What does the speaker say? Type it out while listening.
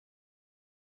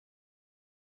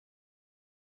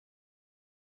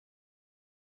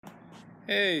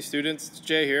Hey students, it's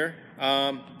Jay here.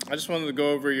 I just wanted to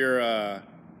go over your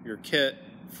kit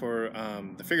for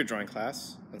the figure drawing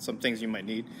class and some things you might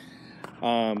need.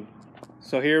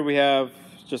 So here we have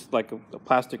just like a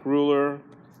plastic ruler,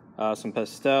 some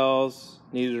pastels,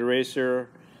 kneaded eraser,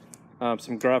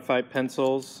 some graphite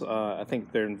pencils. I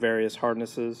think they're in various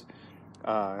hardnesses.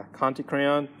 Conte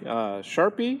crayon,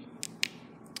 Sharpie,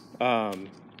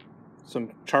 some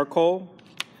charcoal.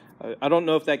 I don't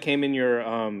know if that came in your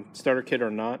starter kit or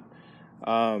not.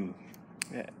 A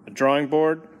drawing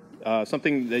board,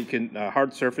 something that you can,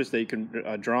 hard surface that you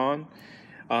can draw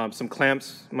on. Some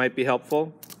clamps might be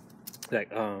helpful.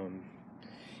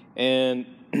 And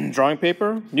drawing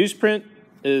paper. Newsprint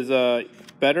is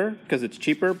better because it's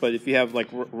cheaper, but if you have like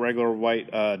regular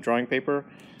white drawing paper,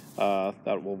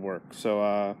 that will work.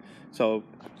 So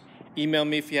email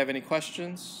me if you have any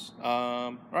questions.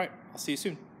 All right, I'll see you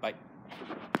soon. Bye.